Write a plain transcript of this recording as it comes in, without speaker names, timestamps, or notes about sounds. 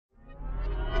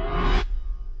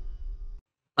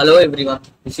Hello everyone,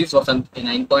 this is Vasant, a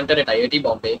ninepointer at IIT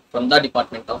Bombay from the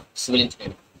Department of Civil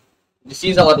Engineering. This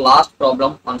is our last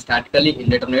problem on statically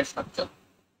indeterminate structure.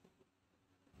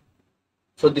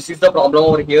 So this is the problem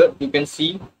over here, you can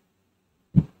see.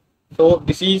 So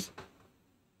this is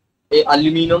a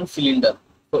aluminum cylinder.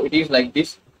 So it is like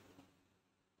this.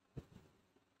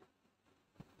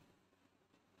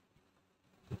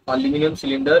 Aluminum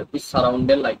cylinder is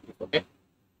surrounded like this, okay.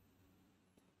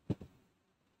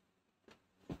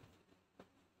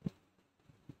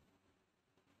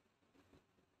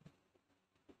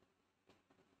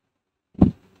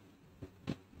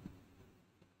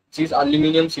 This is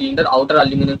aluminum cylinder, outer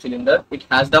aluminum cylinder. It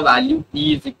has the value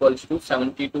E is equals to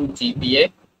 72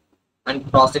 GPa and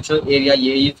cross sectional area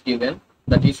A is given,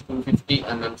 that is 250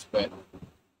 mm square.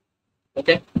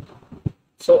 Okay.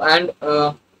 So and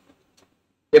a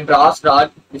brass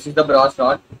rod, this is the brass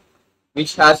rod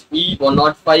which has E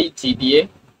 105 GPa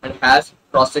and has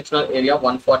cross sectional area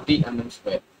 140 mm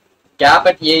square. Gap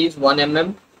at A is 1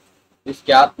 mm. This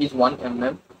gap is 1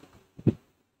 mm.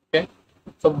 Okay.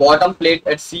 So bottom plate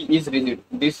at C is rigid.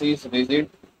 This is rigid,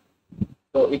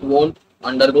 so it won't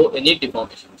undergo any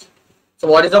deformations. So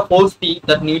what is the force P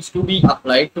that needs to be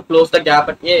applied to close the gap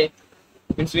at A?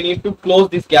 Means we need to close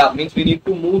this gap, means we need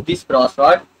to move this brass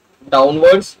rod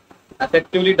downwards,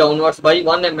 effectively downwards by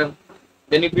 1 mm.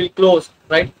 Then it will close,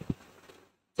 right?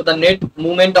 So the net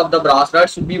movement of the brass rod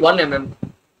should be 1 mm.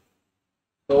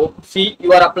 So see,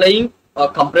 you are applying a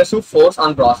compressive force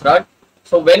on brass rod.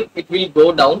 So when it will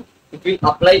go down, it will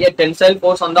apply a tensile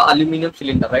force on the aluminum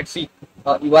cylinder, right? See,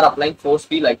 you are applying force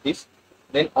P like this.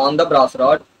 Then on the brass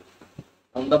rod,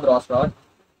 you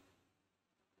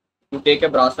take a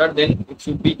brass rod, then it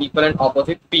should be equal and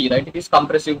opposite P, right? It is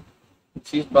compressive.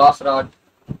 This is brass rod.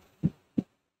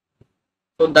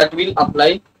 So that will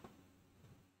apply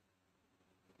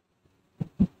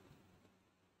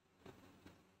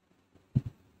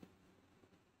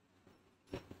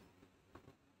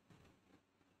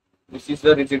this is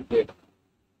the rigid plate.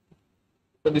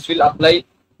 So this will apply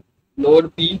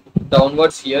load P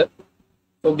downwards here.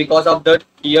 So because of that,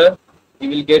 here you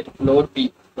will get load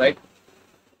P, right?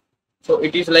 So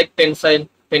it is like tension,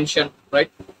 right?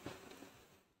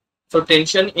 So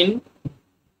tension in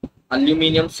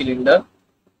aluminum cylinder,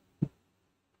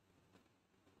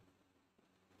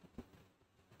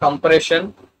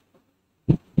 compression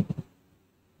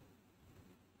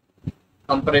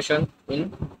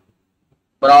in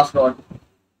brass rod.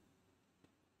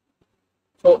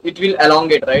 So it will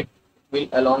elongate, right?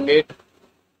 It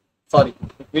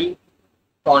will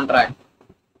contract.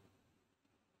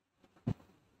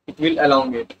 It will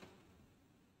elongate.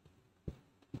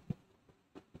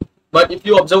 But if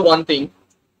you observe one thing,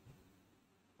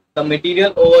 the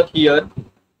material over here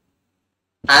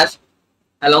has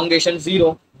elongation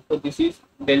 0. So this is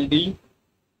del D,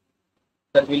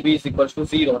 that will be is equals to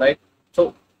 0, right?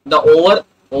 So the overall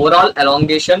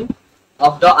elongation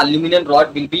of the aluminum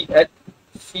rod will be at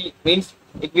C, means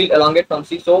it will elongate from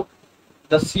C. So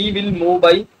the C will move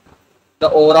by the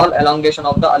overall elongation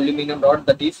of the aluminum rod,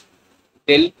 that is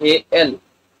del AL,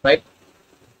 right?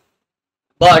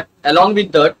 But along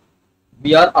with that,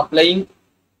 we are applying,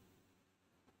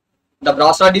 the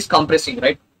brass rod is compressing,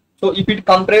 right? So if it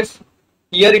compress,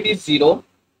 here it is 0,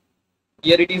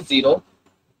 here it is 0,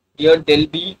 here del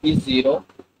B is 0.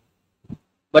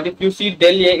 But if you see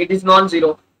del A, it is not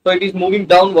 0. So it is moving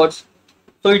downwards.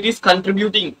 So it is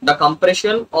contributing, the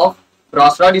compression of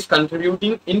brass rod is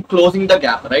contributing in closing the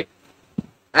gap, right?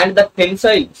 And the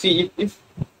tensile, see, if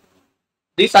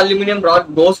this aluminum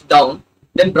rod goes down,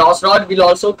 then brass rod will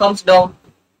also comes down.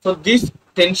 So this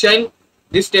tension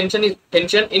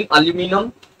in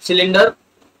aluminum cylinder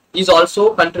is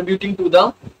also contributing in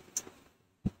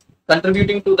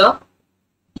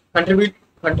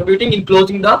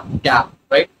closing the gap,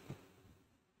 right?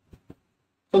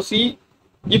 So see,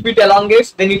 if it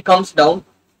elongates, then it comes down.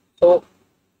 So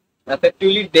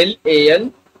effectively del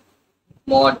AL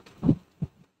mod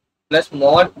plus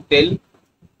mod del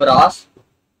brass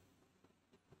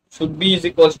should be is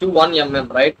equals to 1 mm,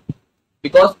 right?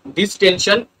 Because this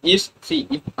tension is, see,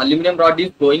 if aluminum rod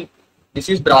is going, this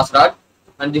is brass rod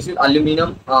and this is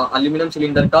aluminum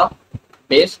cylinder ka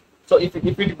base. So if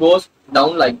it goes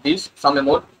down like this some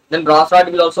amount, then brass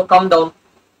rod will also come down.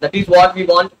 That is what we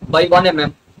want by 1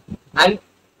 mm. And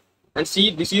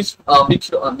see, this is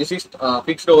fixed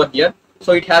over here,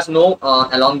 so it has no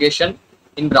elongation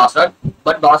in brass rod.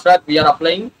 But brass rod, we are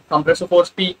applying compressive force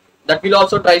P, that will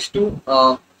also tries to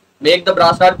make the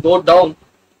brass rod go down.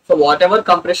 So whatever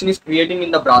compression is creating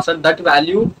in the brass rod, that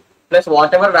value plus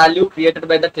whatever value created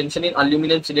by the tension in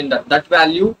aluminum cylinder, that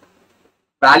value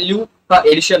का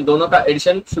addition, दोनों का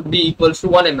addition should be equals to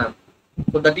 1 mm.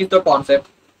 So that is the concept.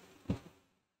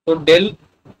 So del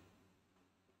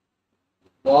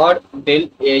mod del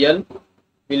AL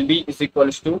will be is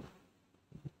equals to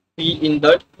P in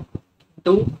that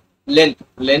to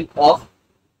length of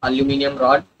aluminum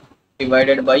rod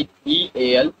divided by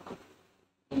EAL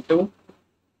into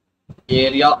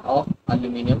area of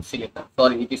aluminum cylinder.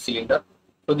 Sorry, it is cylinder.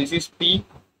 So this is P.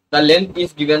 The length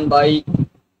is given by,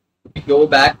 we go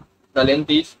back, the length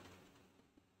is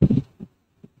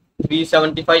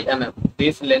 375 mm.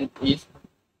 This length is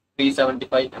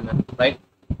 375 mm, right?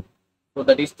 So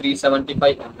that is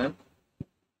 375 mm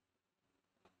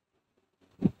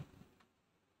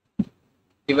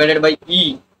divided by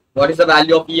E. What is the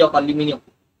value of E of aluminum?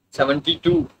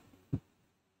 72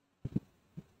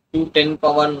 to 10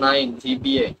 power 9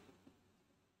 GPa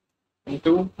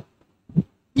into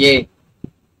A.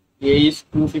 A is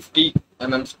 250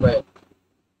 mm square.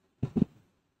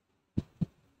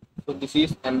 So this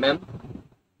is mm.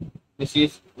 This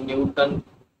is Newton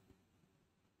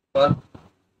per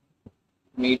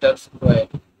meter square,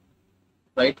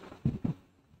 right?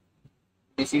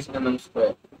 This is mm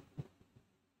square.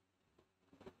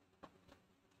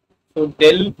 So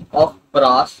del of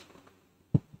brass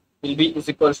will be is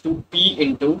equals to P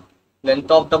into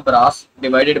length of the brass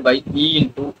divided by E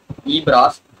into E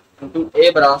brass into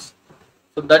A brass.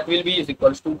 So that will be is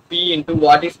equals to P into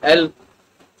what is L,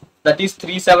 that is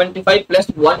 375 plus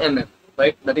 1 mm,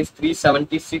 right? That is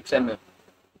 376 mm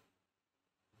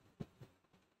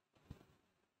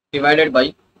divided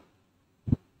by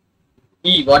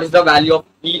E. What is the value of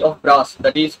E of brass?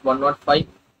 That is 105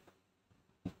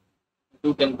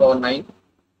 to 10 power 9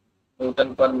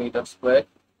 Newton per meter square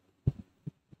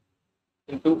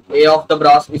into A of the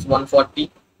brass is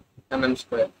 140 mm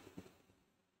square,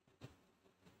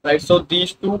 right? So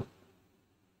these two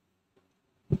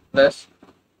plus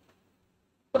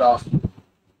brass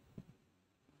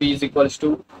P is equals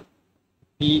to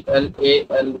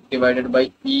PLAL divided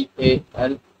by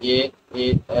PAL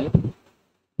AAL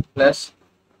plus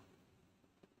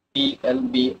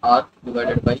PLBR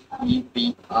divided by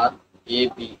EBR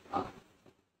ABR,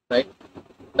 right?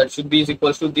 That should be is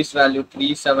equals to this value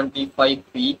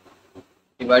 375P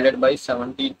divided by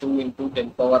 72 into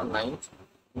 10 power 9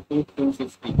 into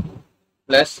 250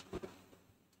 plus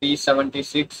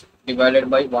 376 divided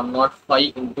by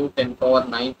 105 into 10 power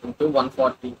 9 into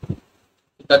 140.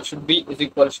 That should be is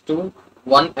equals to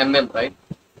 1 mm, right?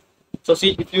 So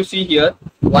see, if you see here,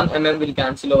 1 mm will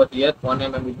cancel over here, 1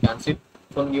 mm will cancel.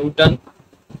 So Newton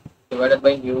divided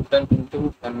by Newton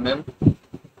into mm,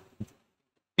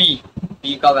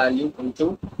 P ka value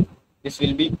into this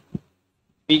will be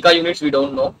P ka units we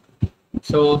don't know,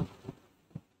 so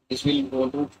this will go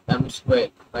to m square,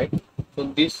 right? So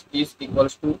this is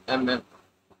equals to mm,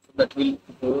 so that will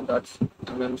go, that's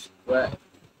mm square.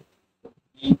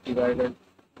 P divided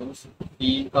means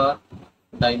P ka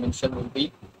dimension will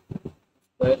be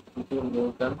square into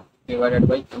Newton divided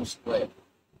by m square.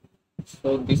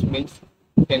 So this means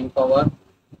 10 power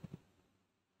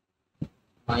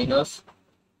minus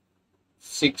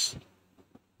 6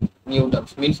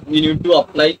 newtons, means we need to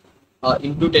apply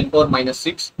into 10 power minus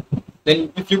 6.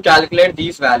 Then if you calculate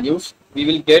these values, we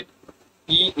will get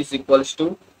P is equals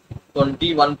to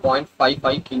 21.55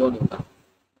 kilonewton.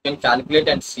 You can calculate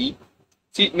and see.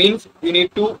 See, it means you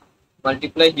need to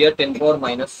multiply here 10 power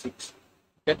minus 6.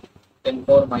 Okay, 10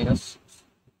 power minus 6.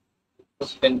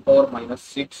 So 10 power minus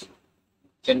 6,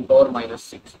 10 power minus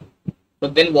 6. So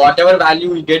then whatever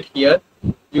value you get here,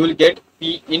 you will get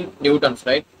P in newtons,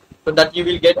 right? So that you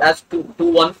will get as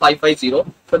 21550.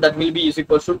 So that will be is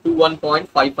equals to 21.55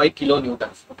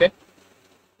 kilonewtons. Okay.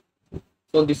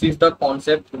 So this is the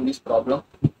concept in this problem.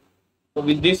 So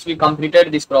with this we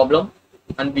completed this problem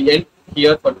and we end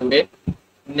here for today.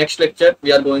 Next lecture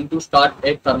we are going to start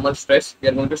a thermal stress. We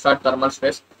are going to start thermal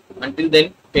stress. Until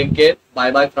then, take care.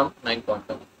 Bye bye from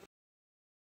 9pointer.